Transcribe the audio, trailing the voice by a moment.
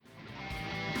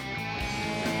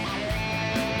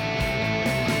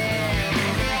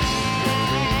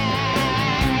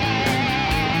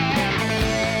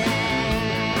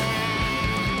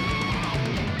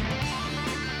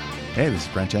Hey, this is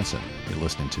Brent Jensen. You're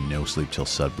listening to No Sleep Till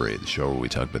Sudbury, the show where we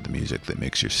talk about the music that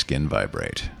makes your skin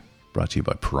vibrate. Brought to you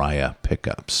by Pariah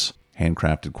Pickups.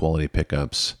 Handcrafted quality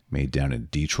pickups made down in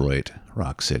Detroit,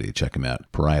 Rock City. Check them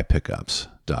out,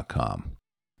 pariahpickups.com.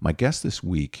 My guest this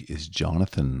week is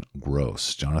Jonathan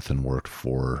Gross. Jonathan worked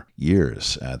for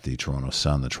years at the Toronto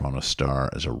Sun, the Toronto Star,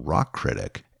 as a rock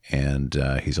critic. And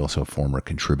he's also a former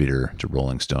contributor to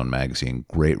Rolling Stone magazine.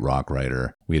 Great rock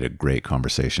writer. We had a great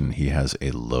conversation. He has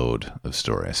a load of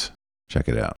stories. Check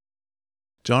it out.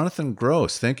 Jonathan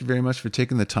Gross, thank you very much for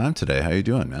taking the time today. How you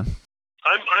doing, man?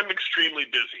 I'm extremely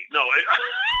busy. No,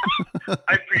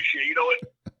 I appreciate it. You know what?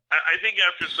 I think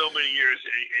after so many years,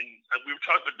 and we were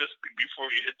talking about this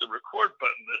before you hit the record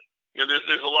button, that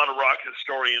there's a lot of rock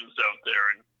historians out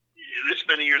there, and this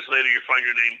many years later, you find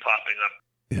your name popping up.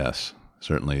 Yes.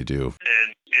 Certainly you do.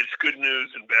 And it's good news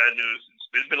and bad news.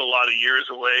 It's been a lot of years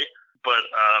away, but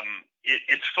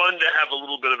it's fun to have a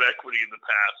little bit of equity in the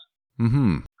past.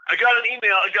 Mm-hmm. I got an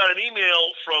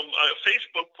email from a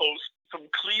Facebook post from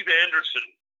Cleve Anderson.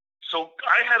 So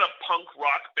I had a punk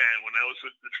rock band when I was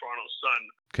with the Toronto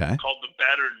Sun called the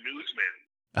Battered Newsmen.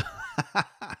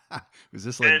 Was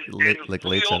this late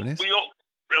 70s? We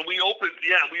opened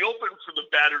for the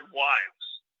Battered Wives,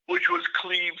 which was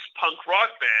Cleve's punk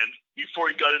rock band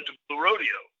before he got into Blue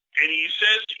Rodeo. And he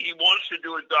says he wants to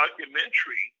do a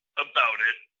documentary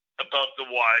about the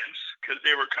Wives, because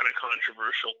they were kind of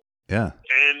controversial. Yeah.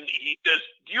 And he says,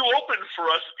 you opened for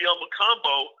us at the El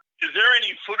Macambo. Is there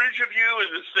any footage of you?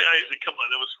 And this thing, I said, come on,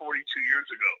 that was 42 years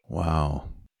ago. Wow.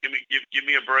 Give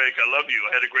me a break. I love you.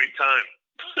 I had a great time.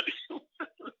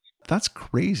 That's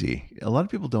crazy. A lot of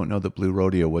people don't know that Blue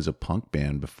Rodeo was a punk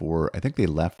band before. I think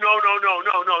they left. No.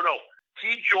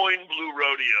 He joined Blue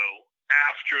Rodeo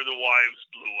after the Wives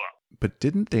blew up. But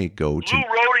didn't they go to Blue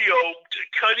Rodeo?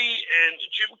 Cuddy and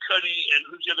Jim Cuddy and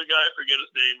who's the other guy? I forget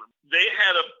his name. They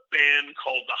had a band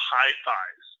called the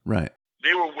Hi-Fis. Right.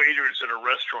 They were waiters at a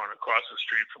restaurant across the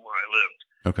street from where I lived.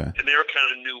 Okay. And they were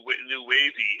kind of new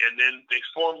wavy. And then they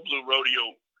formed Blue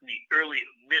Rodeo in the early,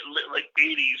 like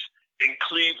 80s. And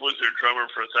Cleve was their drummer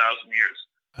for 1,000 years.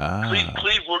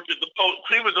 Cleve worked at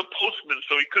Cleve was a postman,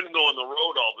 so he couldn't go on the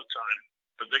road all the time.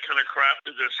 But they kind of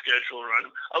crafted their schedule around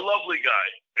him. A lovely guy.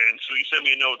 And so he sent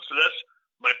me a note. So that's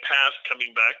my past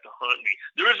coming back to haunt me.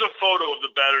 There is a photo of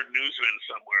the Battered Newsmen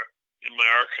somewhere in my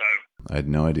archive. I had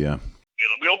no idea.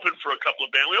 We opened for a couple of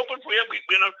bands. We opened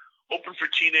for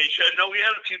Teenage Head. No, we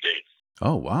had a few dates.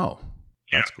 Oh, wow.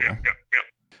 That's cool. Yeah.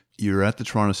 You're at the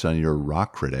Toronto Sun. You're a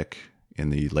rock critic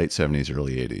in the late 70s,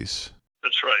 early 80s.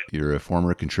 That's right. You're a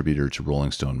former contributor to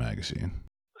Rolling Stone magazine.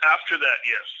 After that,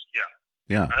 yes.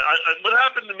 Yeah. What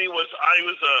happened to me was I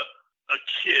was a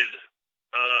kid.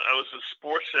 I was a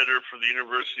sports editor for the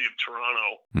University of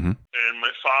Toronto, and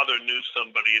my father knew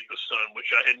somebody at the Sun,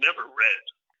 which I had never read.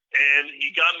 And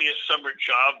he got me a summer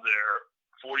job there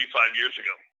 45 years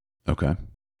ago. Okay.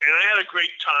 And I had a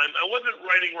great time. I wasn't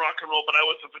writing rock and roll, but I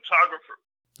was a photographer.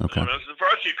 Okay. When I was in the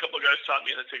varsity, a couple of guys taught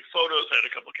me how to take photos. I had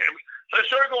a couple of cameras. So I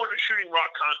started going to shooting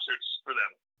rock concerts for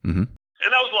them. Mm-hmm. And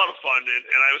that was a lot of fun,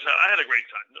 and I had a great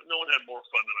time. No one had more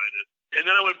fun than I did. And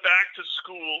then I went back to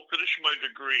school, finished my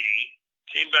degree,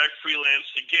 came back freelance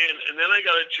again, and then I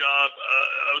got a job.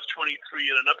 I was 23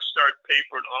 in an upstart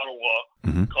paper in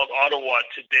Ottawa called Ottawa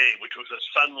Today, which was a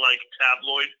Sun-like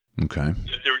tabloid. Okay.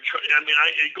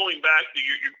 Going back,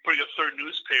 you're putting a third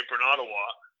newspaper in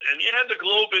Ottawa, and you had the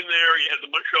Globe in there, you had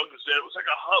the Montreal Gazette. It was like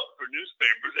a hub for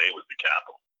newspapers. It was the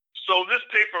capital. So this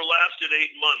paper lasted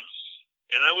 8 months.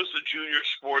 And I was the junior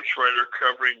sports writer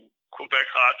covering Quebec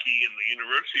hockey and the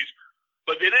universities,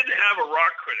 but they didn't have a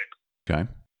rock critic. Okay.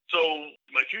 So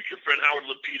my future friend Howard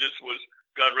Lapidus was,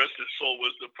 God rest his soul,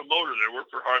 was the promoter there,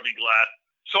 worked for Harvey Glatt.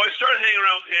 So I started hanging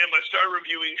around with him. I started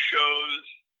reviewing shows,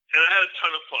 and I had a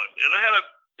ton of fun. And I had a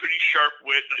pretty sharp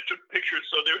wit, and I took pictures,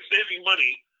 so they were saving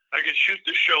money. I could shoot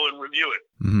the show and review it.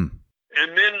 Mm-hmm.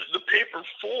 And then the paper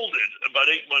folded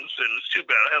about 8 months in. It's too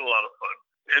bad. I had a lot of fun.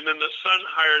 And then the Sun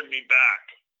hired me back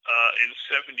in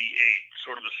 78,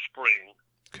 sort of the spring.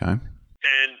 Okay.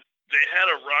 And they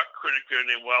had a rock critic there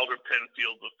named Wilder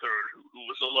Penfield III, who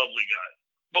was a lovely guy.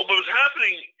 But what was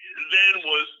happening then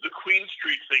was the Queen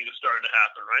Street thing started to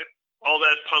happen, right? All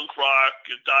that punk rock,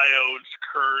 Diodes,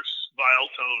 Curse,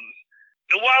 Vile Tones.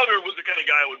 And Wilder was the kind of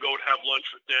guy who would go and have lunch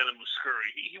with Dan and Muscuri.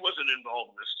 He wasn't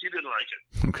involved in this. He didn't like it.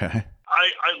 Okay.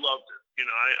 I loved it.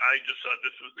 I just thought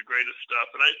this was the greatest stuff.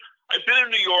 And I'd been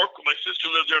in New York when my sister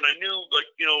lived there, and I knew,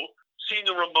 seeing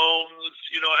the Ramones,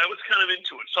 I was kind of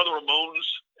into it. Saw the Ramones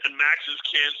and Max's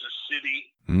Kansas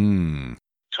City.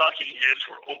 Talking Heads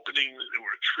were opening. They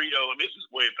were a trio. I mean, this is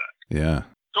way back. Yeah.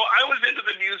 So I was into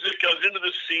the music. I was into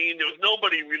the scene. There was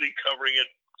nobody really covering it.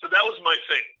 So that was my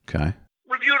thing. Okay.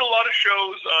 Reviewed a lot of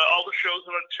shows, all the shows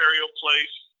at Ontario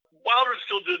Place. Wilder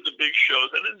still did the big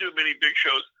shows. I didn't do many big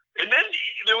shows. And then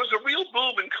there was a real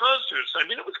boom in concerts. I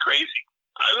mean, it was crazy.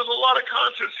 There was a lot of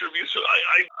concerts to review. So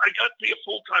I got to be a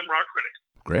full-time rock critic.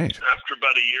 Great. After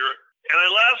about a year. And I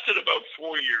lasted about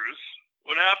 4 years.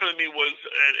 What happened to me was,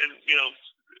 and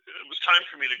it was time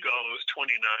for me to go. I was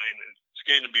 29. It's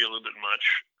getting to be a little bit much.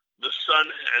 The Sun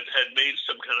had made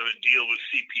some kind of a deal with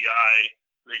CPI.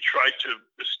 They tried to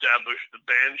establish the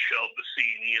band shelved the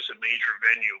C&E as a major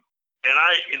venue. And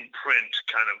I, in print,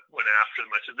 kind of went after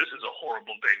them. I said, this is a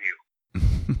horrible venue.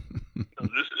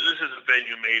 This is a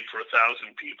venue made for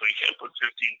 1,000 people. You can't put 15,000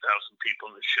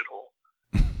 people in this shithole.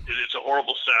 It's a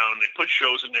horrible sound. They put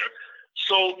shows in there.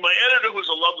 So my editor, who's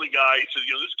a lovely guy, he said,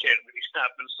 this can't really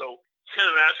happen. So he kind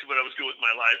of asked me what I was doing with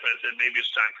my life. And I said, maybe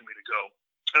it's time for me to go.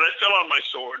 And I fell on my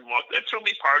sword and walked. They threw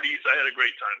me parties. I had a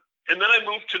great time. And then I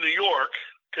moved to New York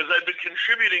because I'd been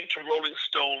contributing to Rolling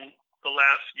Stone the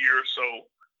last year or so.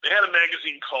 They had a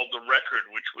magazine called The Record,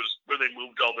 which was where they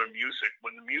moved all their music.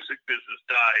 When the music business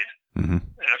died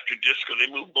after disco, they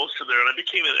moved most of there. And I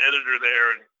became an editor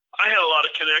there. And I had a lot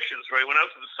of connections, right? When I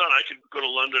was in the Sun, I could go to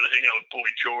London and hang out with Boy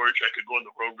George. I could go on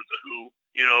the road with The Who.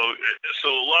 So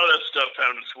a lot of that stuff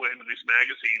found its way into these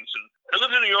magazines. And I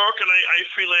lived in New York, and I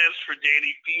freelanced for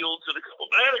Danny Fields and a couple.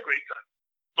 I had a great time.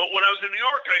 But when I was in New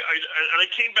York, I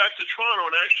came back to Toronto,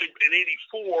 and actually in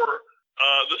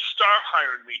 '84, the Star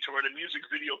hired me to write a music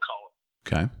video column.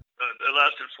 Okay. It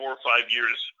lasted 4 or 5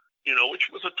 years, which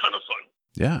was a ton of fun.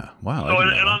 Yeah. Wow. So,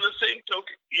 and on the same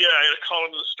token, I had a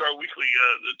column in the Star Weekly,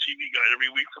 the TV guide, every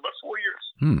week for about 4 years.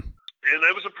 And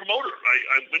I was a promoter.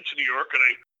 I went to New York, and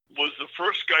I was the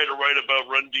first guy to write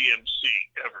about Run DMC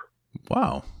ever.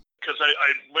 Wow. Because I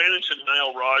ran into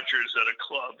Nile Rodgers at a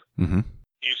club. Mm-hmm.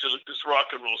 He said, look, this rock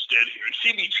and roll's dead here. And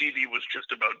CBGB was just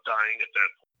about dying at that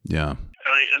point. Yeah.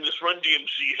 And this Run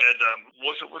DMC had,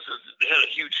 they had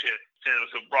a huge hit. And it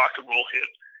was a rock and roll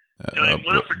hit. And I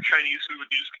went up for Chinese food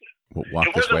with these kids. Walk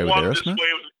This Way with Aerosmith?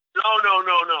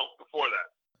 No. Before that.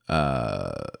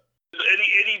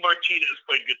 Eddie Martinez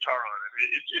played guitar on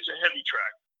it. It's a heavy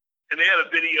track. And they had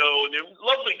a video, and they're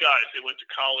lovely guys. They went to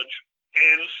college.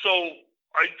 And so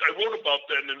I wrote about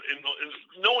them, and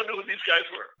no one knew who these guys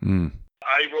were.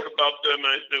 I wrote about them,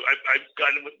 and I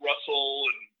got in with Russell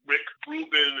and Rick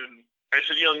Rubin, and I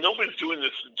said, nobody's doing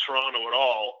this in Toronto at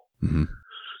all. Mm-hmm.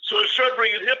 So I started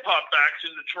bringing hip-hop acts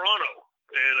into Toronto,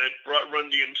 and I brought Run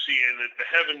DMC in at the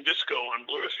Heaven Disco on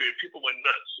Bloor Street. People went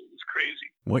nuts. It was crazy.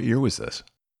 What year was this?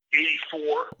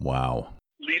 84. Wow.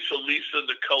 Lisa,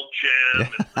 the Cult Jam.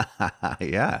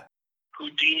 Yeah.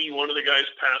 Houdini, one of the guys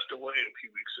passed away a few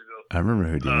weeks ago. I remember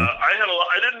Houdini.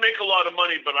 I didn't make a lot of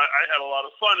money, but I had a lot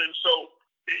of fun. And so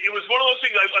it was one of those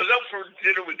things. I was out for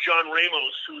dinner with John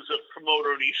Ramos, who's a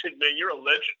promoter, and he said, man, you're a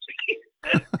legend.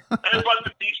 And I brought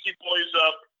the Beastie Boys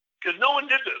up because no one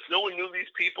did this. No one knew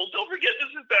these people. Don't forget, this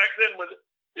is back then when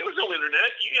there was no internet.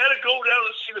 You had to go down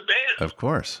and see the band. Of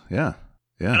course, yeah.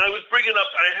 And I was bringing up,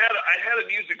 I had a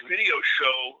music video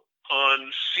show on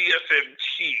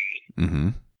CFMT.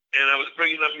 Mm-hmm. And I was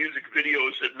bringing up music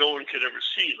videos that no one could ever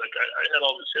see. Like I had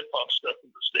all this hip hop stuff in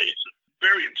the States,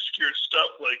 very obscure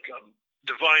stuff like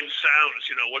Divine Sounds,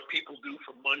 what people do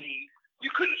for money. You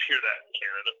couldn't hear that in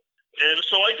Canada. And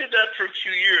so I did that for a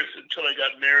few years until I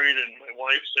got married, and my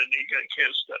wife said, "You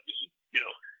can't stop."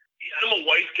 I'm a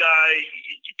white guy.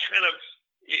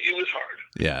 It was hard.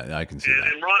 Yeah, I can see that.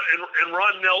 And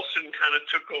Ron Nelson kind of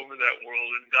took over that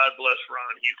world, and God bless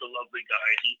Ron. He's a lovely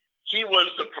guy. He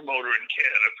was the promoter in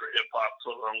Canada for hip-hop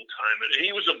for a long time, and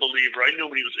he was a believer. I knew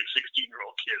when he was a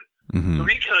 16-year-old kid. Mm-hmm. So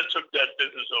he kind of took that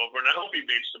business over, and I hope he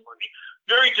made some money.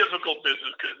 Very difficult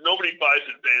business because nobody buys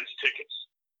advance tickets.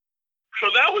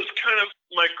 So that was kind of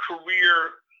my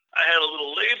career. I had a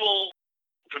little label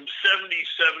from 77,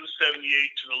 78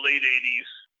 to the late 80s.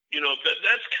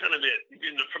 That's kind of it,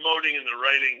 in the promoting and the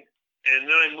writing. And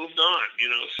then I moved on,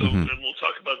 so and we'll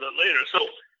talk about that later. So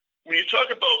when you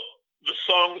talk about the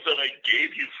songs that I gave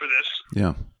you for this,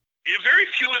 very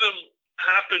few of them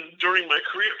happened during my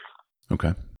career.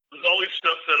 Okay. There's always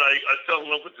stuff that I fell in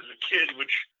love with as a kid,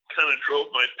 which kind of drove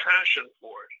my passion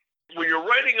for it. When you're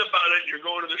writing about it, you're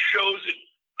going to the shows,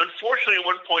 unfortunately at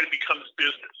one point it becomes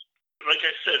business. Like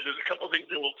I said, there's a couple of things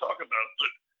that we'll talk about,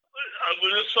 but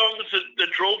the songs that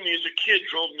drove me as a kid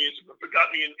but got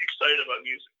me excited about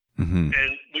music. Mm-hmm. And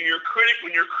when you're a critic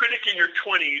in your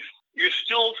 20s, you're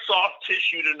still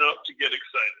soft-tissued enough to get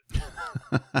excited.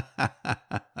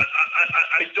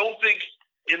 I don't think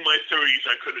in my 30s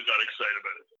I could have got excited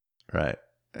about it. Right.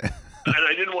 And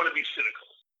I didn't want to be cynical.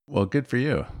 Well, good for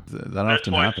you. That That's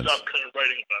often why happens. I stopped kind of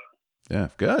writing about it. Yeah,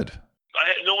 good.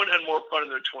 No one had more fun in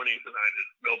their 20s than I did.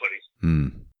 Nobody.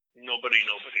 Nobody.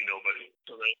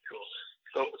 So that's cool.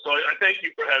 So I thank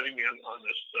you for having me on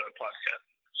this podcast.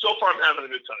 So far, I'm having a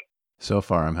good time. So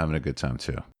far, I'm having a good time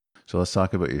too. So let's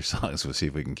talk about your songs. We'll see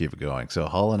if we can keep it going. So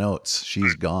Hall & Oates,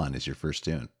 She's Gone is your first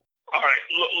tune. All right.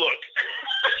 Look.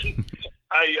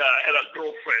 I had a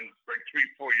girlfriend like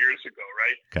 3-4 years ago,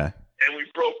 right? Okay. And we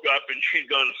broke up, and she'd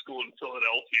gone to school in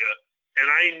Philadelphia. And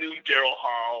I knew Daryl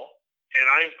Hall. And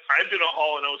I've been a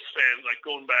Hall & Oates fan, like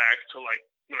going back to like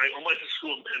when I went to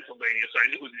school in Pennsylvania, so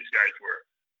I knew who these guys were.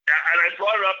 And I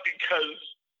brought it up because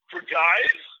for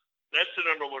guys, that's the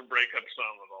number one breakup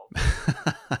song of all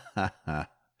time.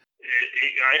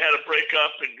 I had a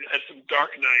breakup and had some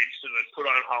dark nights, and I put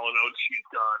on Hall & Oates, She's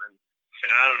Gone,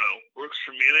 and I don't know, works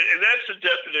for me. And that's the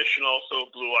definition also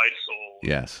of Blue Eyed Soul.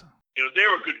 Yes. You know, they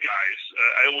were good guys.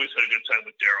 I always had a good time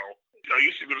with Daryl. I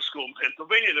used to go to school in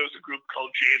Pennsylvania. There was a group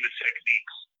called Jay and the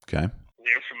Techniques. Okay. And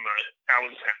they're from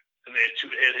Allentown. And they had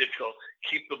two hits called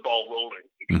Keep the Ball Rolling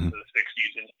because of the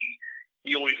 60s. And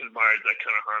he always admired that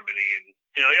kind of harmony. And,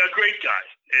 you know, a great guy.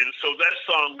 And so that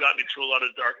song got me through a lot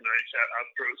of dark nights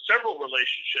after several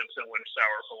relationships that went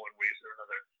sour for one reason or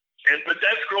another. But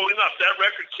that's growing up. That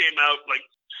record came out like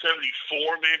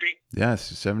 74 maybe.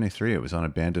 Yes, 73. It was on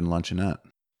Abandoned Luncheonette.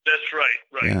 That's right.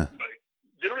 Yeah. Right.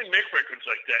 They don't even make records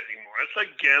like that anymore. That's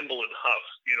like Gamble and Huff.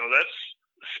 You know, that's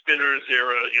Spinner's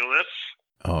era. You know, that's.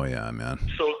 Oh yeah, man.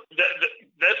 So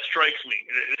that strikes me.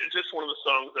 It's just one of the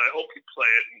songs that I hope you play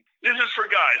it. And this is for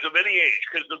guys of any age,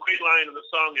 because the great line of the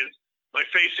song is, "My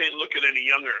face ain't looking any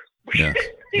younger," Yeah.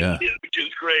 which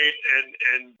is great.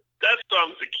 And that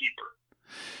song's a keeper.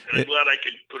 And I'm glad I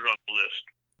could put it on the list.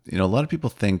 You know, a lot of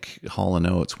people think Hall &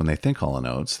 Oates, when they think Hall &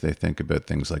 Oates, they think about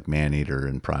things like Maneater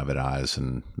and Private Eyes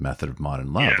and Method of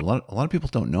Modern Love. Yeah. A lot of people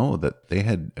don't know that they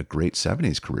had a great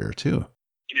 70s career too.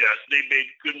 Yes, they made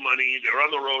good money. They were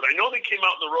on the road. I know they came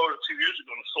out on the road 2 years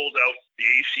ago and sold out the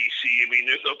ACC. I mean,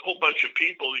 there's a whole bunch of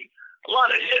people. A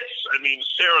lot of hits. I mean,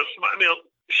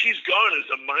 She's Gone is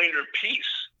a minor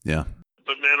piece. Yeah.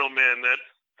 But man, oh man,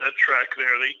 that track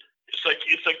there, it's like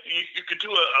you could do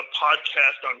a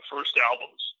podcast on first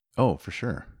albums. Oh, for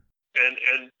sure.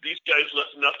 And these guys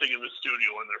left nothing in the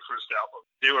studio on their first album.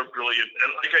 They were brilliant.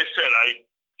 And like I said,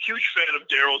 huge fan of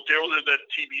Daryl. Daryl did that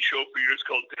TV show for years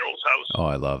called Daryl's House. Oh,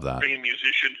 I love that. Bringing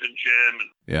musicians and jam. And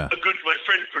yeah. My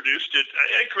friend produced it.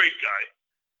 A great guy.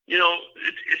 You know,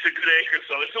 it's a good anchor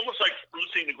song. It's almost like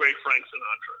listening to great Frank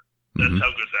Sinatra. That's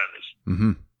how good that is.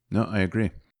 Mm-hmm. No, I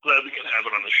agree. Glad we can have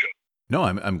it on the show. No,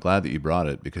 I'm glad that you brought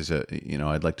it because, you know,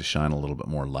 I'd like to shine a little bit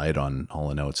more light on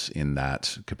Hall & Oates in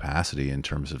that capacity in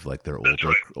terms of like their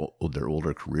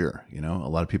older career. You know,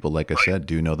 a lot of people, like I said,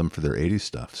 do know them for their 80s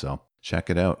stuff. So check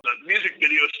it out. The music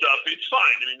video stuff, it's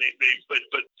fine. I mean,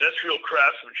 but that's real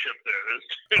craftsmanship there.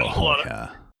 There's a lot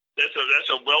of, that's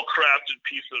a well-crafted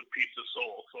piece of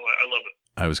soul. So I love it.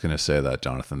 I was going to say that,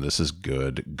 Jonathan. This is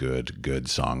good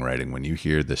songwriting. When you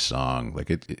hear this song, like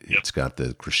it's got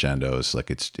the crescendos, like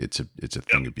it's a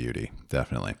thing of beauty,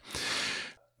 definitely.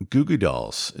 Goo Goo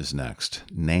Dolls is next.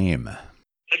 Name.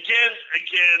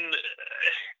 Again,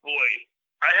 boy,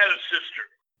 I had a sister,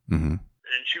 and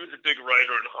she was a big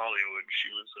writer in Hollywood.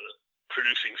 She was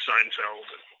producing Seinfeld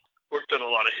and worked on a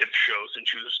lot of hit shows, and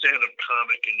she was a stand-up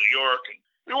comic in New York. And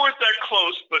we weren't that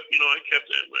close, but, you know, I kept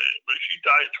it. But she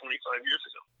died 25 years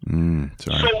ago.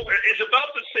 Sorry. So it's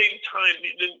about the same time.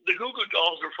 The Goo Goo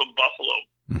Dolls are from Buffalo,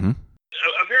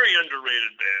 a very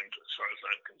underrated band as far as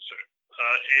I'm concerned.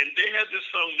 And they had this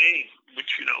song Name, which,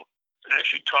 you know,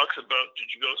 actually talks about, did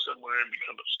you go somewhere and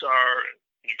become a star and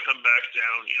you come back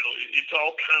down? You know, it's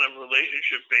all kind of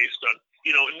relationship based on,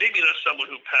 you know, maybe not someone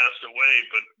who passed away,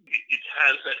 but it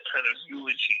has that kind of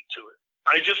eulogy to it.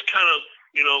 I just kind of,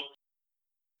 you know,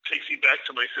 takes me back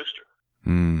to my sister,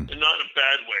 and not in a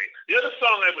bad way. The other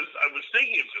song I was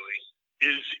thinking of doing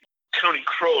is Counting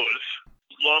Crows,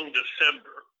 Long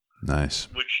December. Nice.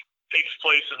 Which takes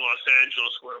place in Los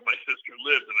Angeles, where my sister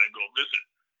lived, and I go visit.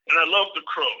 And I love the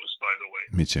Crows, by the way.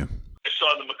 Me too. I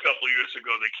saw them a couple of years ago.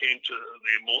 They came to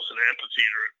the Molson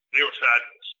Amphitheater. They were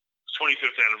fabulous. It's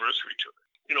 25th anniversary to it.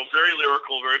 You know, very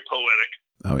lyrical, very poetic.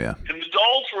 Oh yeah. And the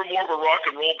Dolls were more of a rock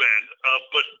and roll band,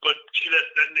 but gee,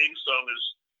 that Name song is.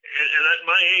 And at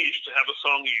my age, to have a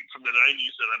song from the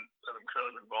 90s that I'm kind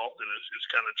of involved in is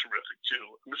kind of terrific too.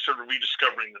 I'm sort of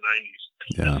rediscovering the 90s.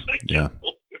 Yeah.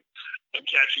 I'm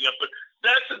catching up, but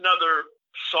that's another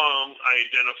song I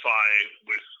identify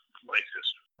with my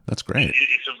sister. That's great.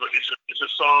 It's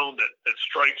a song that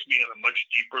strikes me on a much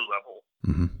deeper level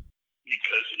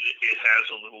because it has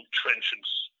a little trenchant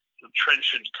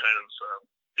kind of.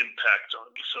 impact on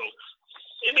me. So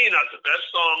it may not the best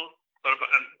song, but if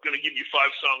I'm going to give you 5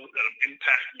 songs that have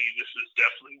impacted me, this is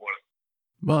definitely one of them.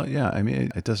 Well, yeah, I mean,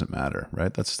 it doesn't matter,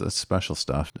 right? That's special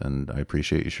stuff, and I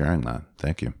appreciate you sharing that.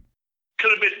 Thank you.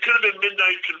 Could have been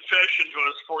Midnight Confessions when I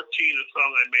was 14, a song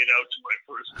I made out to my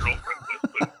first girlfriend with.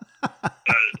 But,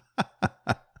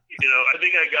 I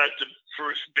think I got to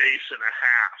first base and a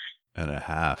half. And a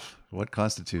half. What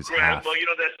constitutes half? half? Well,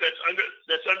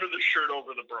 that's under the shirt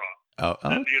over the bra. Oh,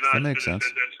 that makes sense.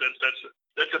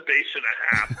 That's a base and a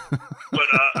half. But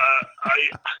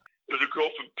it was a girl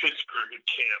from Pittsburgh at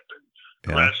camp, and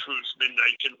Grassroots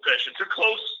Midnight Confessions. A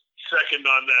close second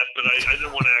on that, but I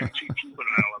didn't want to act too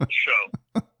juvenile on the show.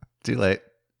 Too late.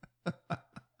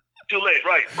 Too late,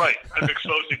 right. I'm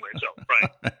exposing myself,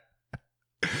 right.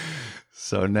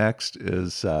 So next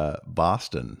is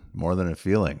Boston, More Than a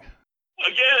Feeling.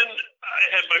 Again, I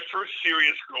had my first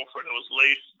serious girlfriend. I was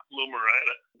late bloomer. I had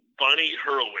a Bonnie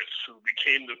Hurwitz, who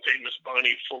became the famous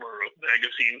Bonnie Fuller of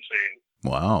magazine fame.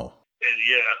 Wow. And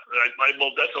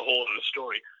that's a whole other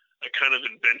story. I kind of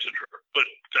invented her, but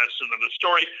that's another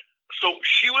story. So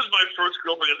she was my first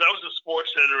girlfriend because I was a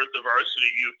sports editor at the varsity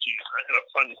at U of T. I had a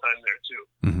fun time there too.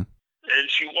 Mm-hmm. And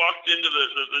she walked into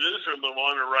the newsroom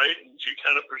on her right, and she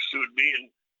kind of pursued me. And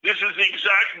this is the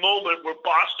exact moment where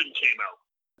Boston came out.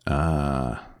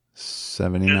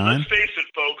 79? And let's face it,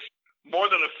 folks, More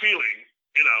Than a Feeling,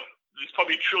 there's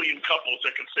probably a trillion couples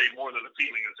that can say More Than a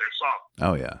Feeling is their song.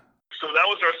 Oh, yeah. So that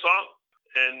was our song.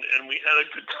 And we had a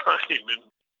good time. And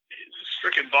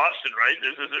stricken Boston, right?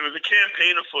 There was a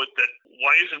campaign afoot that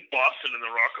why isn't Boston in the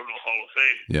Rock and Roll Hall of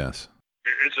Fame? Yes.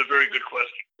 It's a very good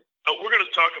question. We're going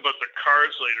to talk about the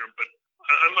Cars later, but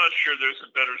I'm not sure there's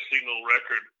a better single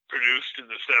record produced in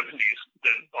the 70s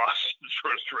than Boston's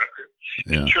first record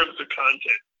in terms of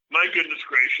content. My goodness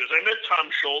gracious. I met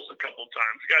Tom Scholz a couple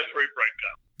times. The guy's a very bright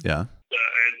guy. Yeah.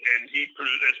 And he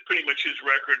produced, that's pretty much his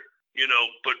record,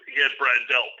 but he had Brad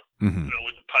Delp,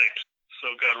 with the pipes. So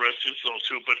God rest his soul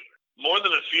too. But More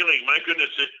Than a Feeling, my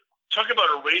goodness, talk about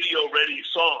a radio-ready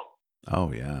song. Oh,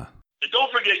 yeah. And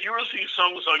don't forget, you were listening to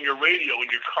songs on your radio in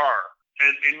your car,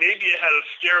 and maybe it had a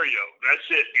stereo. That's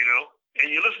it,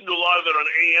 And you listened to a lot of it on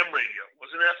AM radio. It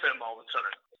wasn't FM all the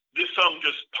time. This song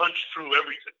just punched through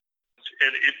everything.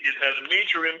 And it had a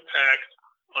major impact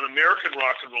on American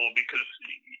rock and roll because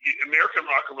American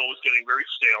rock and roll was getting very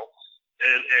stale,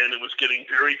 and it was getting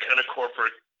very kind of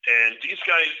corporate. And these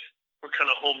guys were kind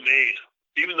of homemade.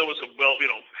 Even though it was a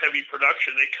heavy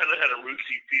production, they kind of had a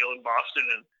rootsy feel in Boston,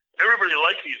 and everybody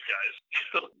liked these guys.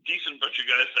 Decent bunch of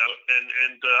guys out.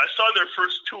 And I saw their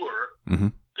first tour. Mm-hmm.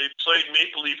 They played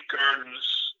Maple Leaf Gardens,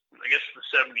 I guess in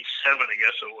 77, I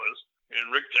guess it was. And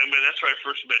that's where I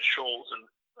first met Scholz. And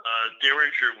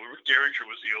Rick Derringer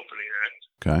was the opening act.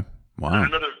 Okay. Wow.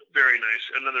 Another very nice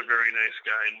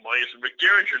guy. And why isn't Rick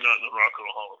Derringer not in the Rock and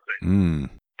Roll Hall of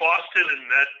Fame? Boston in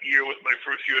that year my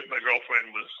first year with my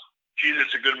girlfriend was, geez,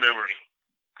 it's a good memory.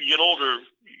 You get older,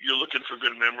 you're looking for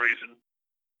good memories, and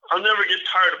I'll never get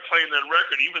tired of playing that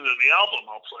record, even the album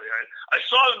I'll play. I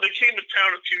saw them, they came to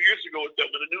town a few years ago with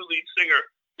a new lead singer.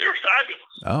 They were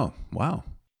fabulous. Oh, wow.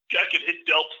 Jack could hit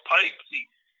Delp's pipes, he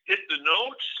hit the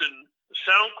notes, and the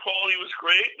sound quality was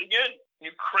great. Again,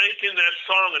 you crank in that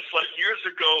song, it's like years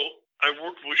ago, I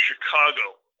worked with Chicago.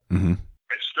 Mm-hmm.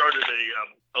 I started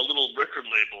a little record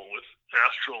label with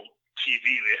Astral TV.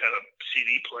 They had a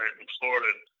CD plant in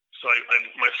Florida. So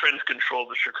my friends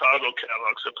controlled the Chicago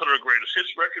catalog. So I put out a greatest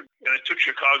hits record, and I took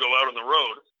Chicago out on the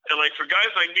road. And for guys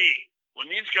like me,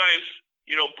 when these guys,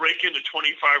 break into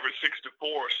 25 or 6 to 4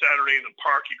 Saturday in the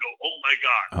park, you go, oh my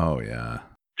God. Oh, yeah.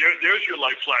 There's your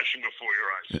life flashing before your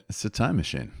eyes. It's a time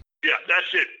machine. Yeah,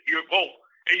 that's it.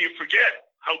 And you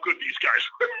forget how good these guys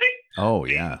were. Oh,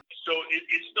 yeah. So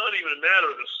it's not even a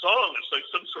matter of the song. It's like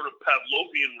some sort of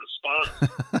Pavlovian response.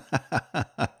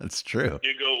 That's true.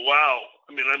 You go, wow.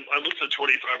 I mean, I'm listening to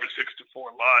 25 or 6 to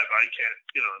 4 live. I can't,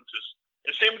 I'm just,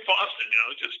 and same with Boston,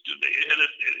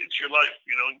 it's your life,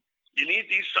 You need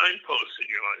these signposts in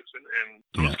your life. And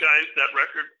those guys, that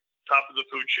record, top of the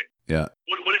food chain. Yeah.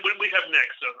 What do we have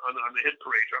next on the hit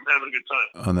parade? I'm having a good time.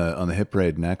 On the hit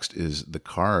parade next is The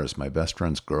Cars, My Best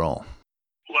Friend's Girl.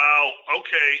 Wow.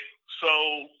 Okay. So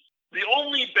the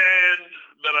only band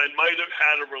that I might have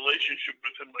had a relationship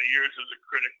with in my years as a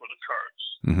critic were The Cars.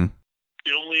 Mm-hmm.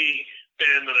 The only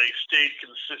band that I stayed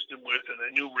consistent with, and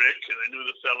I knew Rick and I knew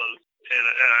the fellows,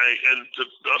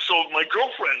 so my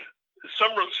girlfriend, the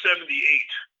summer of '78,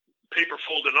 paper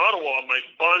fold in Ottawa. My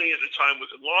Bonnie at the time was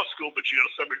in law school, but she got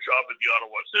a summer job at the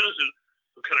Ottawa Citizen.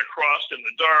 We kind of crossed in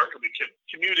the dark, and we kept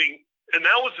commuting. And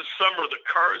that was the summer of The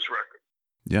Cars record.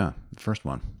 Yeah, the first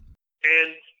one. And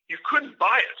you couldn't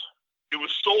buy it. It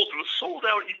was sold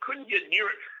out. You couldn't get near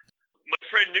it. My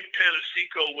friend Nick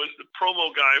Panasico was the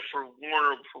promo guy for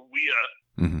Warner for WIA.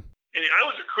 Mm-hmm. And I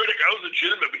was a critic. I was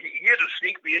legitimate, but he had to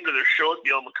sneak me into their show at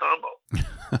the El Macambo.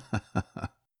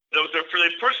 That was for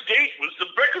their first date. Was the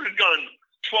record had gone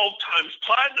 12 times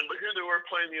platinum, but here they were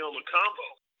playing the El Macambo.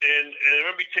 And I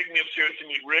remember taking me upstairs to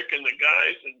meet Rick and the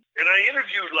guys. And I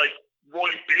interviewed like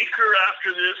Roy Baker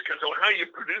after this because of how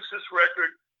you produce this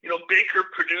record. You know, Baker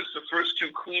produced the first two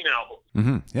Queen albums.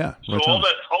 Mm-hmm. Yeah. So all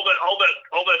that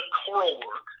choral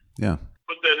work. Yeah.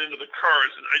 Put that into the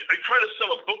Cars, and I tried to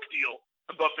sell a book deal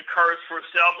about the Cars'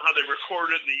 first album, how they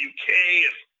recorded it in the UK,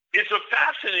 and it's a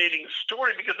fascinating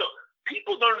story because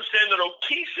people don't understand that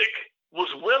Ocasek was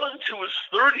well into his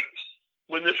 30s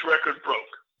when this record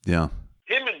broke. Yeah.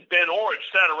 Him and Ben Orr had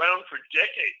sat around for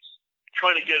decades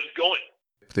trying to get it going.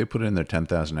 They put in their 10,000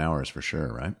 hours for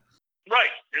sure, right?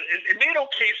 Right. It made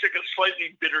Ocasek a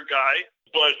slightly bitter guy,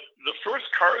 but the first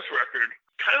Cars record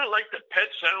kind of like the Pet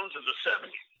Sounds of the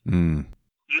 70s. Mm.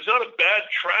 There's not a bad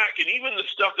track, and even the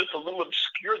stuff that's a little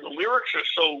obscure, the lyrics are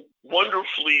so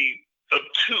wonderfully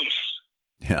obtuse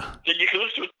Yeah. that you can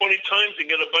listen to it 20 times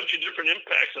and get a bunch of different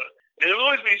impacts on it. And there were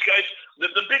always these guys,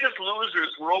 the biggest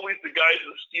losers were always the guys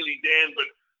in Steely Dan,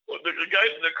 but the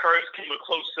guys in the Cars came a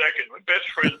close second. My Best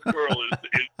Friend's Girl is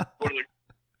one of the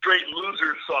great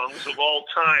loser songs of all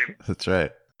time. That's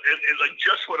right. And like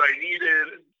Just What I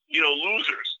Needed, you know,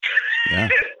 losers.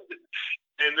 Yeah.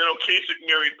 And then Ocasek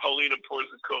married Paulina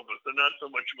Porzakova, so not so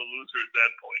much of a loser at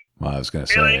that point. Well, I was going to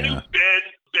say, and I knew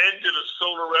Ben did a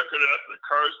solo record after the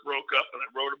Cars broke up, and I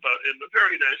wrote about him. A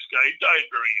very nice guy. He died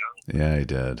very young. Yeah, he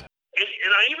did.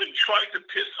 And I even tried to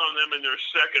piss on them in their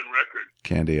second record.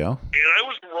 Candy-O? And I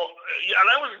was wrong. Yeah, and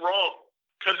I was wrong,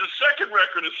 because the second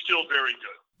record is still very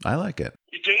good. I like it.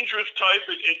 Dangerous Type,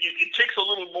 it takes a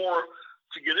little more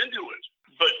to get into it.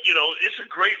 But, you know, it's a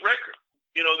great record.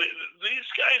 You know, these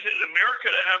guys in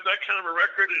America to have that kind of a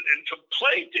record and to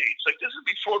play dates. Like, this is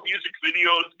before music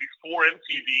videos, before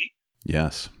MTV.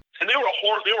 Yes. And they were a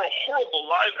horrible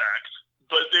live act,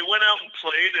 but they went out and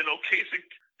played, and Ocasek,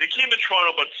 they came to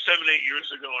Toronto about 7-8 years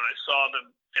ago, and I saw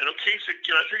them. And Ocasek,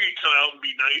 you know, I figured he'd come out and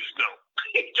be nice. No.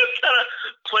 He just kind of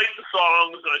played the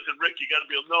songs, and I said, Rick, you got to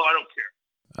be able, no, I don't care.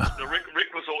 So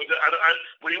Rick was always,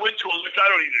 when he went to a lick, I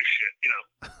don't need this shit, you know.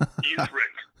 He's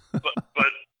Rick.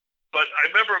 But I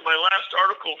remember my last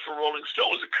article for Rolling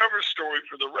Stone was a cover story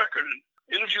for the record, and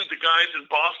interviewed the guys in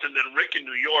Boston, then Rick in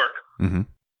New York. Mm-hmm.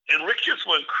 And Rick just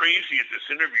went crazy at this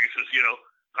interview. He says, you know,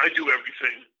 I do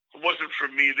everything. If it wasn't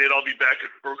for me, they'd all be back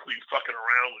at Berkeley fucking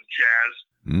around with jazz.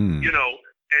 Mm. You know,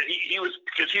 and he was,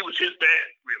 because he was his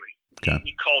band, really. Okay.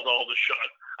 He called all the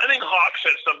shots. I think Hawks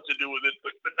had something to do with it,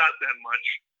 but not that much.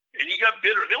 And he got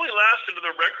bitter. They only lasted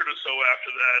another record or so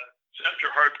after that. It's after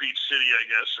Heartbeat City, I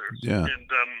guess. Yeah. And,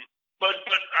 But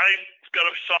I've got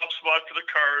a soft spot for the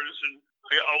Cars, and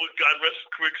I always, God rest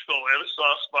Rick's soul, I have a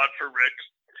soft spot for Rick.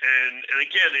 And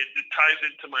again, it ties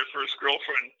into my first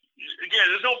girlfriend. Again,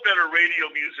 there's no better radio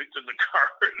music than the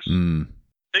Cars. Mm.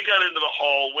 They got into the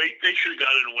hall they should have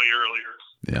got in way earlier.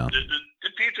 Yeah.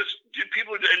 Did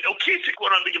people, and Ocasek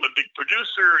went on to become a big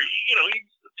producer. You know, he's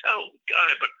a talented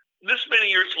guy, but this many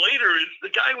years later,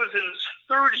 the guy was in his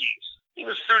 30s. He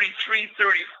was 33,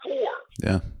 34.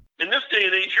 Yeah. In this day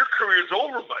and age, your career's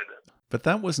over by then. But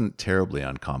that wasn't terribly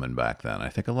uncommon back then. I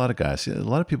think a lot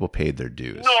of people paid their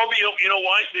dues. No, you know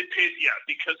why? They paid,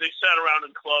 because they sat around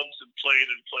in clubs and played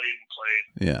and played and played.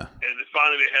 Yeah. And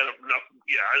finally they had enough.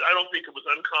 Yeah, I don't think it was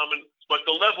uncommon, but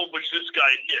the level which this guy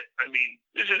hit, I mean,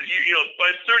 this is, you know,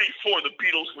 by 34, the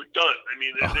Beatles were done. I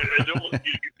mean,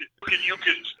 you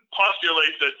could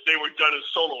postulate that they were done as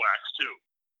solo acts, too.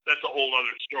 That's a whole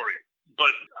other story.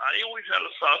 But I always had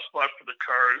a soft spot for the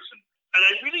Cars, and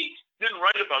I really didn't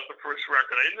write about the first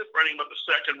record. I ended up writing about the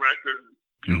second record,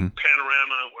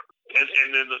 Panorama, and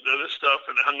then the other stuff,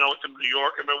 and I hung out with them in New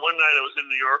York. I remember one night I was in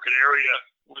New York, an area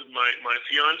with my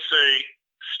fiance,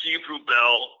 Steve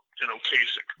Rubell, and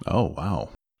Ocasek. Oh, wow.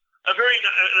 A very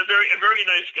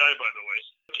nice guy, by the way.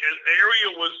 And the area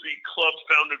was the club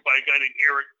founded by a guy named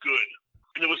Eric Good,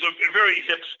 and it was a very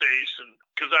hip space, and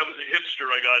because I was a hipster,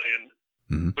 I got in.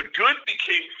 Mm-hmm. But Good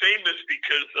became famous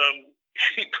because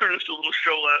he produced a little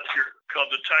show last year called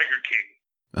The Tiger King.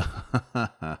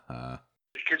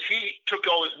 Because he took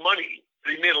all his money,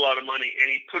 he made a lot of money, and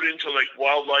he put it into like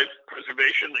wildlife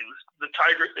preservation. The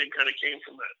tiger thing kind of came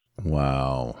from that.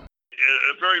 Wow.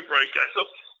 And a very bright guy. So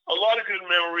a lot of good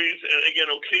memories. And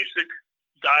again, Ocasek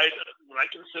died when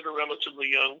I consider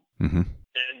relatively young, and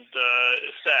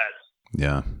it's sad.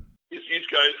 Yeah. These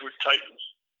guys were titans.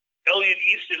 Elliot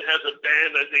Easton has a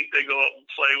band. I think they go out and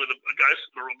play with a guy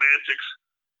from the Romantics.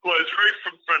 who I was very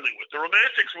friendly with. The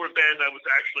Romantics were a band I was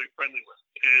actually friendly with.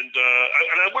 And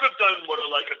I would have done What I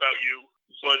Like About You,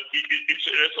 but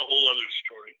it's a whole other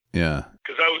story. Yeah.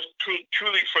 Because I was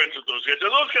truly friends with those guys. And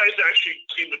those guys actually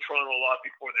came to Toronto a lot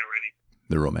before they were any.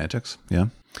 The Romantics, yeah.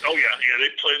 Oh, yeah.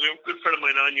 They were a good friend of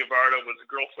mine, Anya Varda, was a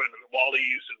girlfriend of the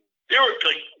Wallies. And they were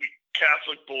like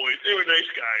Catholic boys. They were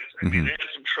nice guys. I mean, they had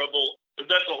some trouble, but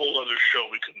that's a whole other show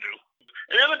we can do.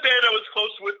 And the other band I was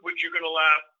close with, which you're going to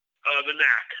laugh, the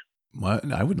Knack. What?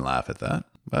 I wouldn't laugh at that.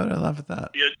 Why would I laugh at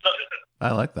that? Yeah,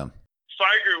 I like them.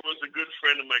 Feiger was a good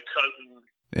friend of my cousin.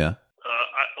 Yeah.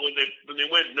 When they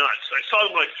went nuts, I saw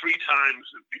them like 3 times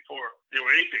before they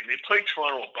were anything. They played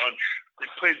Toronto a bunch. They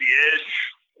played the Edge,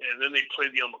 and then they played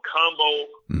the El Macambo,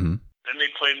 and they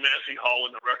played Massey Hall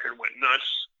when the record went nuts.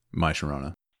 My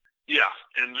Sharona. Yeah,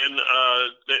 and then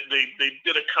they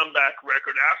did a comeback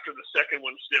record after the second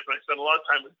one sniff. And I spent a lot of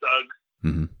time with Doug.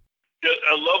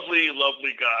 A lovely,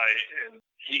 lovely guy, and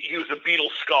he was a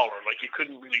Beatles scholar. Like, you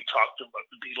couldn't really talk to him about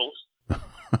the Beatles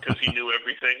because he knew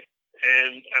everything.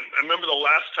 And I remember the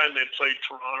last time they played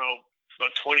Toronto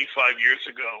about 25 years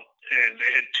ago, and they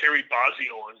had Terry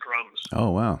Bozzio on drums.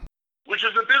 Oh, wow. Which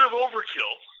is a bit of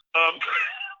overkill.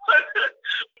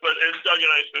 But Doug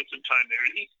and I spent some time there.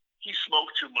 He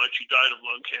smoked too much. He died of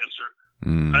lung cancer.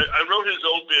 I wrote his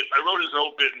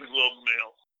obit. In the Globe and Mail.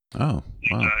 Oh,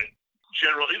 he died.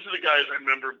 General, these are the guys I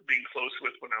remember being close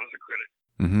with when I was a critic.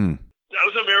 I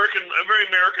was American,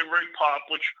 very pop,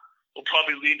 which will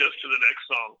probably lead us to the next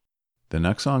song. The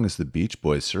next song is the Beach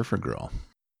Boys, Surfer Girl.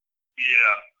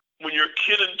 Yeah. When you're a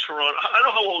kid in Toronto, I don't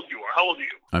know how old you are. How old are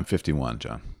you? I'm 51,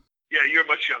 John. Yeah, you're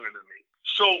much younger than me.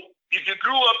 So if you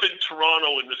grew up in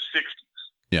Toronto in the 60s,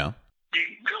 yeah,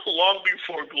 long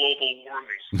before global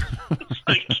warming, it's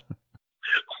like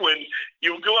when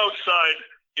you go outside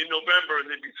in November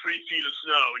and there'd be 3 feet of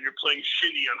snow and you're playing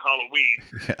Shinny on Halloween,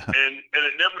 and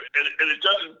it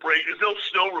doesn't break. There's no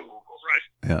snow removal, right?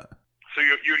 Yeah. So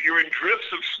you're in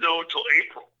drifts of snow until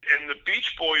April, and the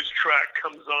Beach Boys track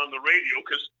comes on the radio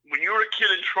because when you were a kid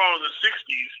in Toronto in the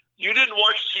 60s, you didn't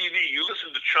watch TV, you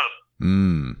listened to Chum.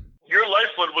 Your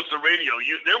lifeblood was the radio.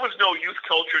 There was no youth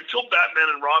culture until Batman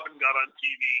and Robin got on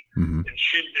TV and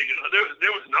Shindig.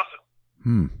 There was nothing.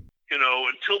 You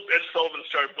know, until Ed Sullivan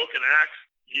started booking acts,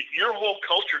 your whole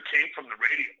culture came from the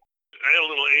radio. I had a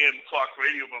little AM clock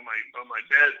radio by my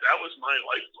bed. That was my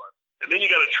lifeblood. And then you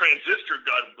got a transistor,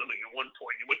 God willing, at one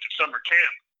point. You went to summer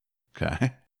camp.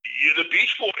 Okay. You're the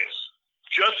Beach Boys.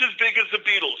 Just as big as the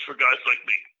Beatles for guys like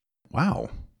me. Wow.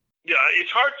 Yeah,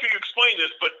 it's hard for you to explain this,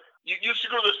 but you used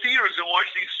to go to the theaters and watch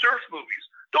these surf movies.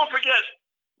 Don't forget,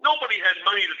 nobody had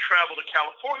money to travel to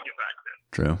California back then.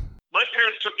 True. My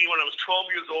parents took me when I was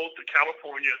 12 years old to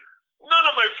California. None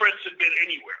of my friends had been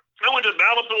anywhere. I went to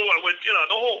Malibu. I went,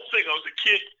 the whole thing. I was a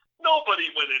kid. Nobody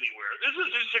went anywhere. This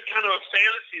is a kind of a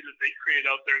fantasy that they create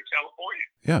out there in California.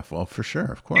 Yeah, well, for sure,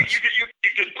 of course. You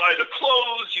could buy the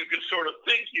clothes. You could sort of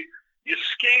think. You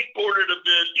skateboarded a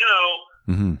bit.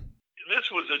 This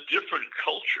was a different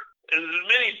culture. And there's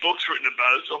many books written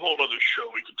about it. It's a whole other show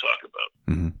we could talk about.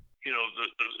 The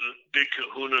Big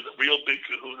Kahuna, the real Big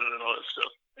Kahuna, and all that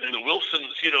stuff. And the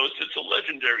Wilsons, it's a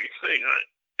legendary thing.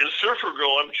 And Surfer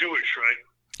Girl, I'm Jewish, right?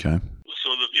 Okay. So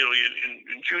that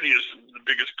in Judaism, the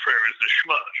biggest prayer is the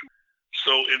Shema.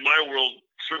 So in my world,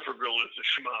 Surfer Girl is the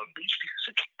Shema of beach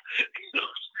music.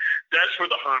 That's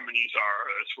where the harmonies are.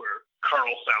 That's where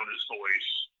Carl found his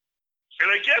voice. And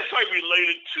I guess I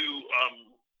related to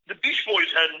the Beach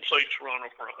Boys hadn't played Toronto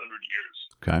for 100 years.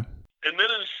 Okay. And then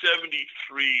in '73,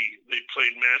 they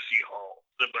played Massey Hall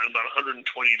at about 120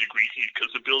 degree heat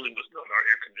because the building was not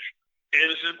air conditioned. And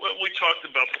this is what we talked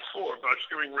about before, about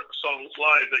hearing songs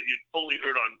live that you'd only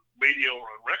heard on radio or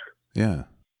on record. Yeah.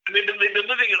 And they've been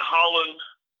living in Holland.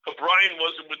 Brian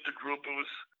wasn't with the group. It was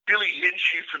Billy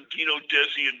Hinchy from Dino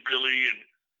Desi and Billy and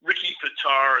Ricky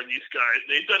Fittar and these guys.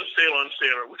 They'd done Sail on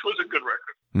Sailor, which was a good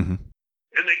record.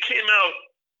 And they came out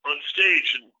on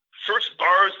stage and first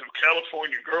bars of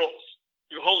California Girls.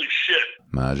 Holy shit.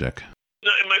 Magic.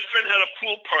 And my friend had a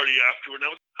pool party afterward.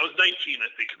 I was 19,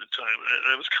 I think, at the time. And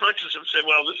I was conscious of saying,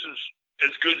 well, this is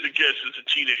as good as it gets as a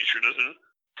teenager, doesn't it?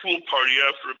 Pool party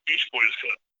after a Beach Boys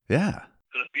cut. Yeah.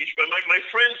 And my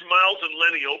friends Miles and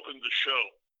Lenny opened the show.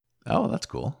 Oh, that's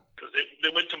cool. Because they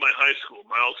went to my high school,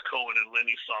 Miles Cohen and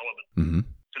Lenny Solomon.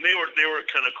 And they were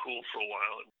kind of cool for a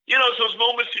while. And, it's those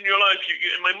moments in your life.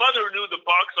 And my mother knew the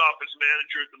box office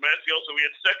manager at the Massey, so we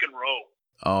had second row.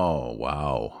 Oh,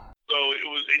 wow. So it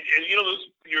was, and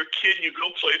you're a kid, you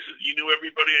go places, you knew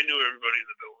everybody. I knew everybody in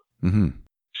the building.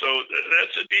 So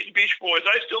that's a Beach Boys.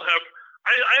 I still have,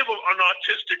 I have an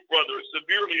autistic brother, a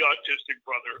severely autistic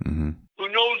brother, who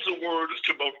knows the words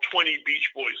to about 20 Beach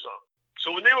Boys songs.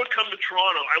 So when they would come to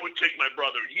Toronto, I would take my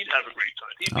brother. He'd have a great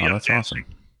time. He'd be Oh, that's dancing.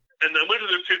 awesome. And I went to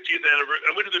their 50th anniversary.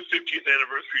 I went to their 50th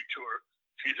anniversary tour.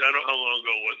 Geez, I don't know how long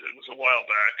ago it was. It was a while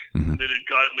back. Mhm. They did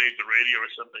God Made the Radio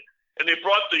or something. And they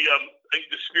brought the I think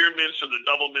the Spearmints or the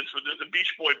Double Mints, with the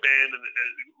Beach Boy band, and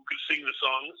who could sing the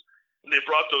songs. And they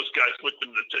brought those guys with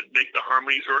them to make the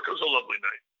harmonies work. It was a lovely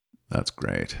night. That's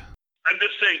great. I'm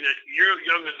just saying that you're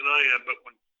younger than I am, but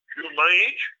when you were my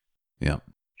age, Yeah.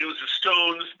 it was the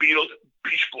Stones, Beatles,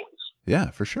 Beach Boys.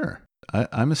 Yeah, for sure.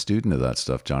 I'm a student of that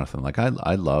stuff, Jonathan. Like I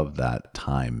love that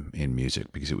time in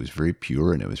music because it was very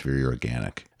pure and it was very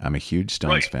organic. I'm a huge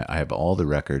Stones fan. I have all the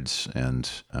records and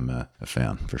I'm a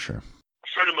fan for sure. A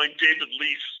friend of mine, David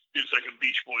Leaf, is like a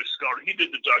Beach Boys scholar. He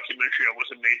did the documentary I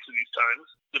Wasn't Made for These Times,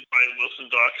 the Brian Wilson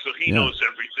doc, so he knows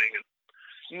everything. And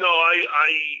no,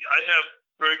 I have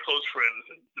very close friends,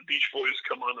 and the Beach Boys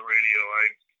come on the radio.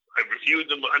 I reviewed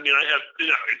them. I mean, I have,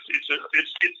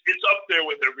 it's up there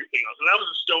with everything else. And I was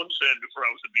a Stones fan before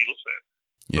I was a Beatles fan.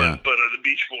 Yeah. But the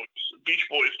Beach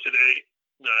Boys today,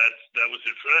 no, that was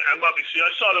it. And obviously,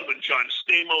 I saw them when John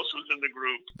Stamos was in the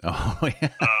group. Oh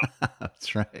yeah,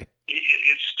 that's right.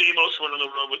 Stamos went on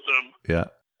the road with them. Yeah.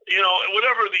 You know,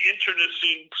 whatever the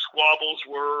internecine squabbles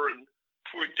were, and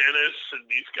poor Dennis and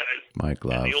these guys, Mike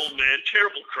Love. and the old man,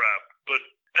 terrible crap. But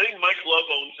I think Mike Love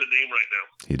owns the name right now.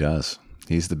 He does.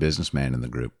 He's the businessman in the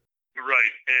group.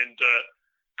 Right, and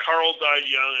Carl died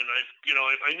young, and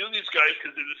I knew these guys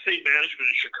because they're the same management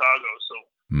in Chicago, so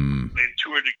they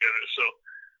toured together. So,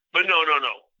 but no,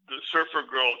 the Surfer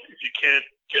Girl. If you can't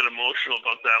get emotional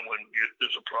about that one,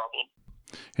 there's a problem.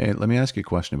 Hey, let me ask you a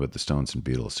question about the Stones and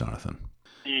Beatles, Jonathan.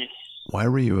 Mm. Why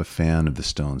were you a fan of the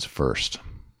Stones first?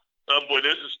 Oh boy,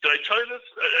 did I tell you this?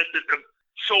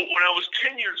 So when I was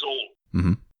 10 years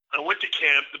old, I went to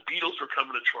camp. The Beatles were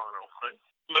coming to Toronto. Right?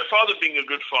 My father, being a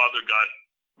good father, got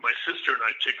my sister and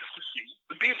I tickets to see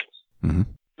the Beatles. Mm-hmm.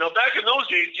 Now, back in those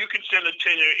days, you could send a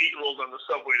 10 or 8-year-old on the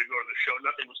subway to go to the show.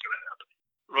 Nothing was going to happen.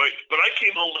 Right? But I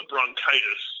came home with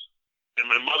bronchitis,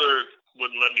 and my mother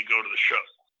wouldn't let me go to the show.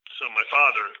 So my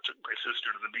father took my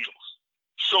sister to the Beatles.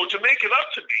 So to make it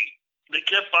up to me, they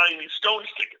kept buying these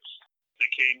Stones tickets. They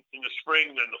came in the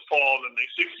spring, then the fall, then the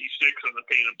 66 on the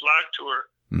Painted Black tour.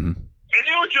 Mm-hmm. And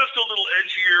they were just a little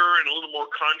edgier and a little more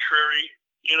contrary,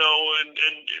 and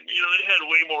they had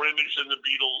way more image than the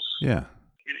Beatles. Yeah.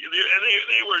 And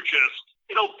they were just,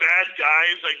 bad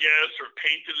guys, I guess, or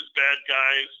painted as bad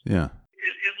guys. Yeah.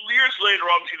 Years later,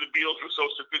 obviously, the Beatles were so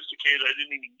sophisticated, I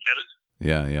didn't even get it.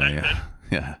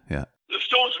 Yeah. The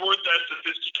Stones weren't that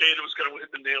sophisticated. It was kind of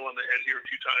hit the nail on the head here a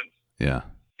few times. Yeah.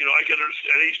 I can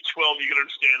understand, at age 12, you can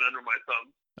understand Under My Thumb.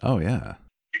 Oh, yeah.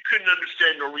 You couldn't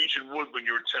understand Norwegian Wood when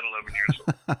you were 10, 11 years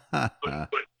old.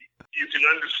 but you can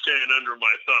understand Under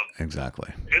My Thumb.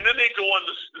 Exactly. And then they go on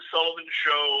the Sullivan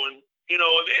Show, and they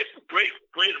had great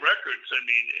records. I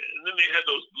mean, and then they had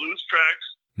those blues tracks.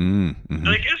 Mm-hmm.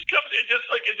 And I guess it's just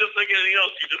like anything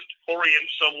else. You just orient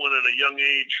someone at a young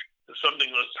age to something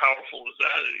as powerful as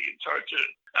that. It's hard to.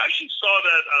 I actually saw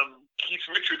that Keith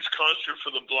Richards concert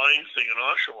for the Blind thing in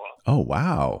Oshawa. Oh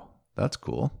wow, that's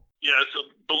cool. Yeah, so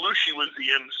Belushi was the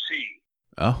MC.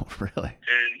 Oh, really?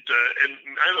 And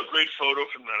I have a great photo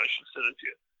from that. I should send it to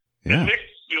you. Yeah. And Nick,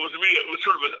 it was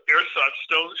sort of an ersatz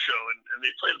Stones show, and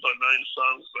they played about 9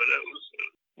 songs, but it was.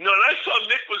 And I saw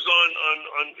Nick was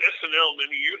on SNL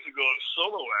many years ago, a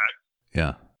solo act.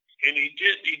 Yeah. And he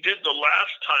did the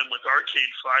last time with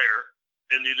Arcade Fire,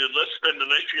 and he did Let's Spend the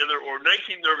Night Together or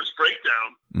 19 Nervous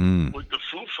Breakdown with the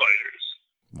Foo Fighters.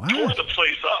 Wow. Tore the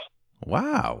place up.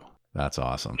 Wow. That's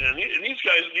awesome. And these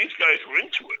guys were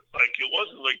into it. Like, it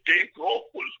wasn't like Dave Grohl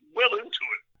was well into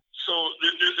it. So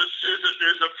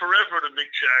there's a forever to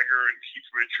Mick Jagger and Keith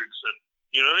Richards. And,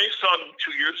 they saw them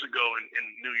 2 years ago in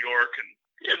New York, and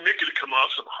Mick had come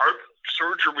off some heart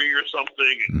surgery or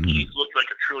something, and Keith looked like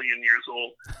a trillion years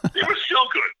old. They were still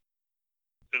good.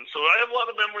 And so I have a lot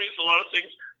of memories, a lot of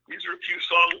things. These are a few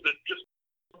songs that just,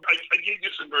 I gave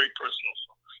you some very personal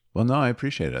songs. Well, no, I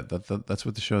appreciate it. That's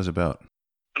what the show is about.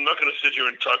 I'm not going to sit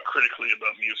here and talk critically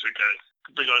about music.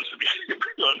 I bring on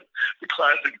the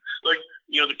classic, like,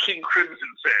 the King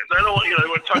Crimson fans. I don't want, I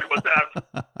want to talk about that.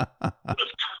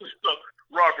 Let's talk about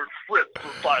Robert Fripp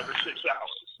for 5 or 6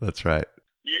 hours. That's right.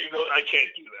 I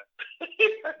can't do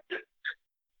that.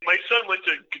 My son went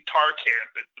to guitar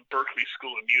camp at the Berklee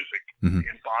School of Music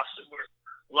in Boston, where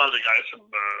a lot of the guys from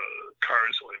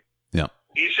Cars went. Yeah.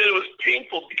 He said it was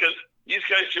painful because these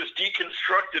guys just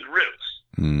deconstructed riffs.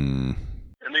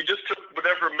 And they just took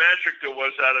whatever magic there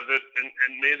was out of it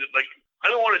and made it like, I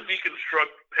don't want to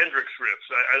deconstruct Hendrix riffs.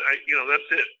 I that's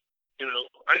it.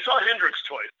 I saw Hendrix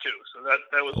twice too, so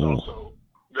that was also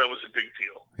a big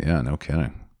deal. Yeah, no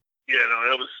kidding. Yeah, no,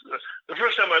 that was the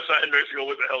first time I saw Hendrix. I go,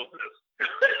 what the hell is this?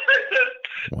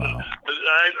 Wow.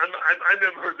 I've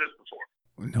never heard this before.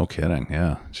 No kidding.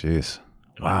 Yeah. Jeez.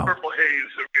 Wow. Purple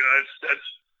Haze. That's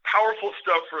powerful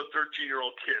stuff for a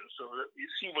 13-year-old kid. So you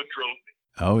see what drove me.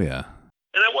 Oh yeah.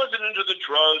 And I wasn't into the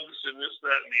drugs and this,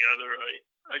 that, and the other.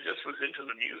 I just was into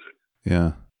the music.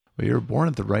 Yeah. Well, you were born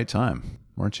at the right time,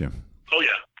 weren't you? Oh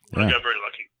yeah. I got very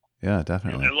lucky. Yeah,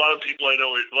 definitely. And a lot of people I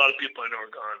know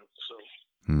are gone. So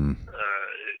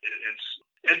it's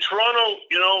in Toronto.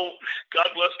 God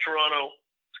bless Toronto.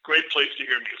 It's a great place to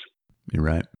hear music. You're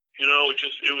right. It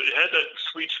had that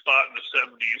sweet spot in the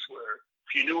 70s where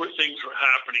if you knew where things were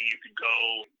happening, you could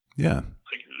go. Yeah.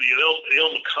 Like the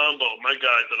El Macambo, my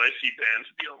God, that I see bands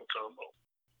at the El Macambo.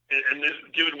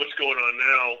 And given what's going on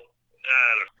now,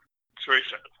 it's very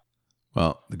sad.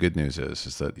 Well, the good news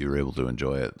is that you were able to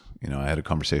enjoy it. I had a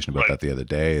conversation about that the other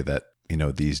day, that,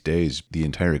 these days, the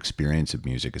entire experience of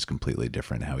music is completely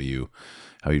different, how you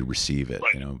receive it.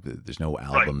 Right. There's no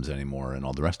albums anymore and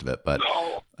all the rest of it. But,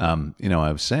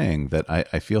 I was saying that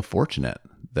I feel fortunate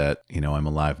that, I'm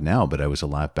alive now, but I was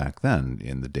alive back then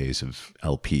in the days of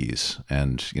LPs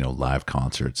and, live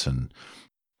concerts. And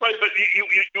right, but you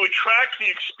attract the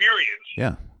experience.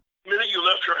 Yeah. The minute you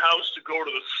left your house to go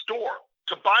to the store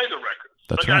to buy the records.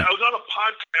 That's right. I was on a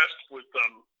podcast with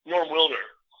Norm Wilner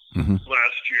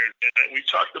last year, and we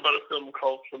talked about a film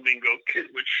called Flamingo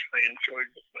Kid, which I enjoyed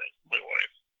with my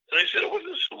wife. And I said it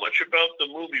wasn't so much about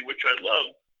the movie, which I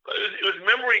loved, but it was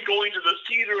memory going to the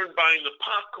theater and buying the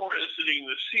popcorn and sitting in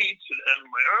the seats and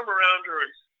having my arm around her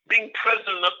and being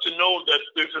present enough to know that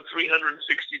there's a 360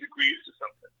 degrees to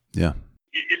something. Yeah.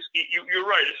 You're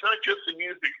right. It's not just the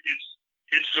music.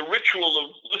 It's the ritual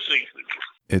of listening to the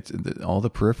music. All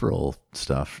the peripheral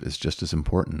stuff is just as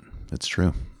important. It's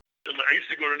true. And I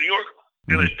used to go to New York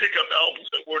and I'd pick up albums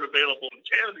that weren't available in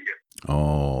Canada yet.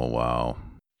 Oh, wow.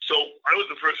 So I was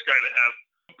the first guy to have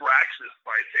Braxis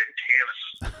by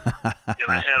Santana, and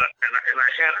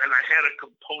I had a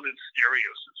component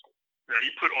stereo system. Now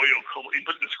you put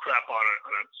this crap on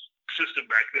a system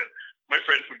back then. My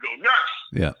friends would go nuts.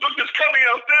 Yeah. Look, it's coming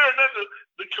out there, and then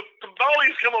the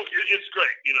timbales come out. It's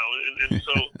great, and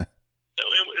so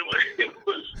it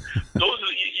was those.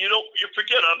 You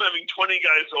forget I'm having 20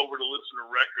 guys over to listen to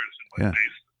records in my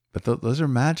basement. But those are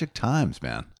magic times,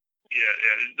 man. Yeah,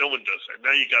 no one does that.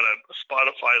 Now you got a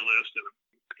Spotify list and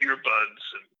earbuds,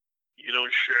 and you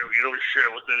don't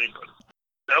share with anybody.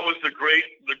 That was the great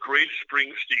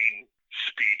Springsteen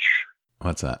speech.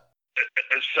 What's that?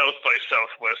 At South by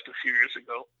Southwest a few years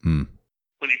ago,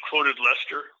 when he quoted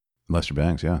Lester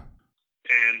Bangs, yeah,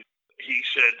 and he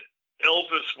said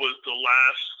Elvis was the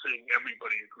last thing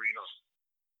everybody agreed on.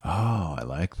 Oh, I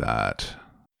like that.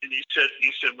 And he said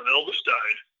when Elvis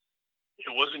died,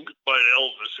 it wasn't goodbye to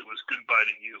Elvis, it was goodbye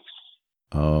to you.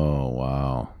 Oh,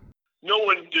 wow. No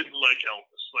one didn't like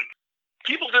Elvis. Like,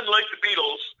 people didn't like the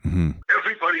Beatles.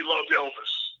 Everybody loved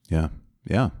Elvis. Yeah.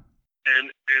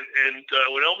 And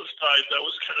when Elvis died, that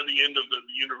was kind of the end of the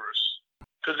universe,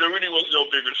 because there really was no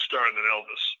bigger star than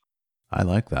Elvis. I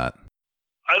like that.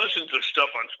 I listen to stuff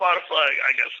on Spotify.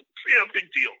 I guess big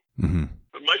deal.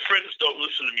 But my friends don't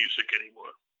listen to music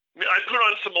anymore. I mean, I put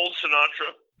on some old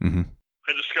Sinatra.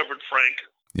 I discovered Frank.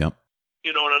 Yep.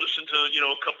 And I listen to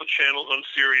a couple channels on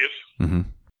Sirius. And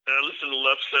I listen to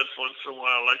Left Sets once in a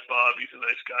while. I like Bob. He's a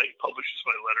nice guy. He publishes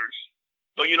my letters.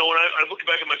 But when I look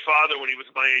back at my father when he was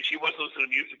my age, he wasn't listening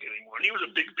to music anymore, and he was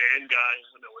a big band guy,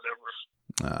 whatever.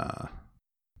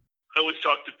 I always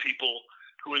talk to people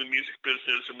who are in the music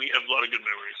business, and we have a lot of good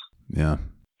memories. Yeah.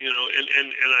 And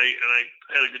I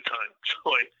had a good time.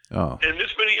 So and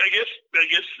this many, I guess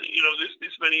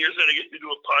this many years that I get to do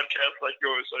a podcast like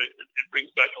yours, it brings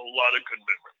back a lot of good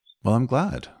memories. Well, I'm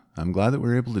glad that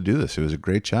we were able to do this. It was a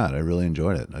great chat. I really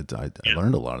enjoyed it. I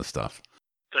learned a lot of stuff.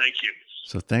 Thank you.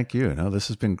 So thank you. No, this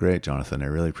has been great, Jonathan. I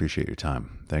really appreciate your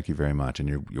time. Thank you very much. And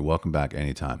you're welcome back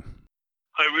anytime.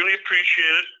 I really appreciate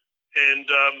it. And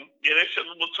next time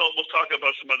we'll talk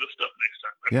about some other stuff next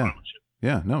time. I promise you.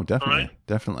 Yeah, no, definitely. All right?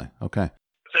 Definitely. Okay.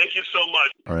 Thank you so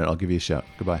much. All right, I'll give you a shout.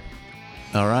 Goodbye.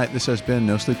 All right, this has been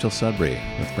No Sleep Till Sudbury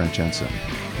with Brent Jensen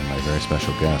and my very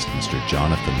special guest, Mr.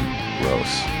 Jonathan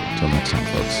Gross. Till next time,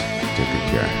 folks, take good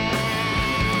care.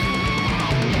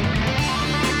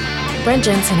 Brent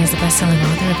Jensen is the best-selling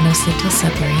author of No Sleep Till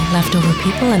Sudbury, Leftover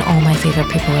People, and All My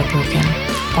Favorite People Are Broken.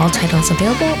 All titles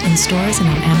available in stores and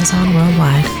on Amazon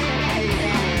worldwide.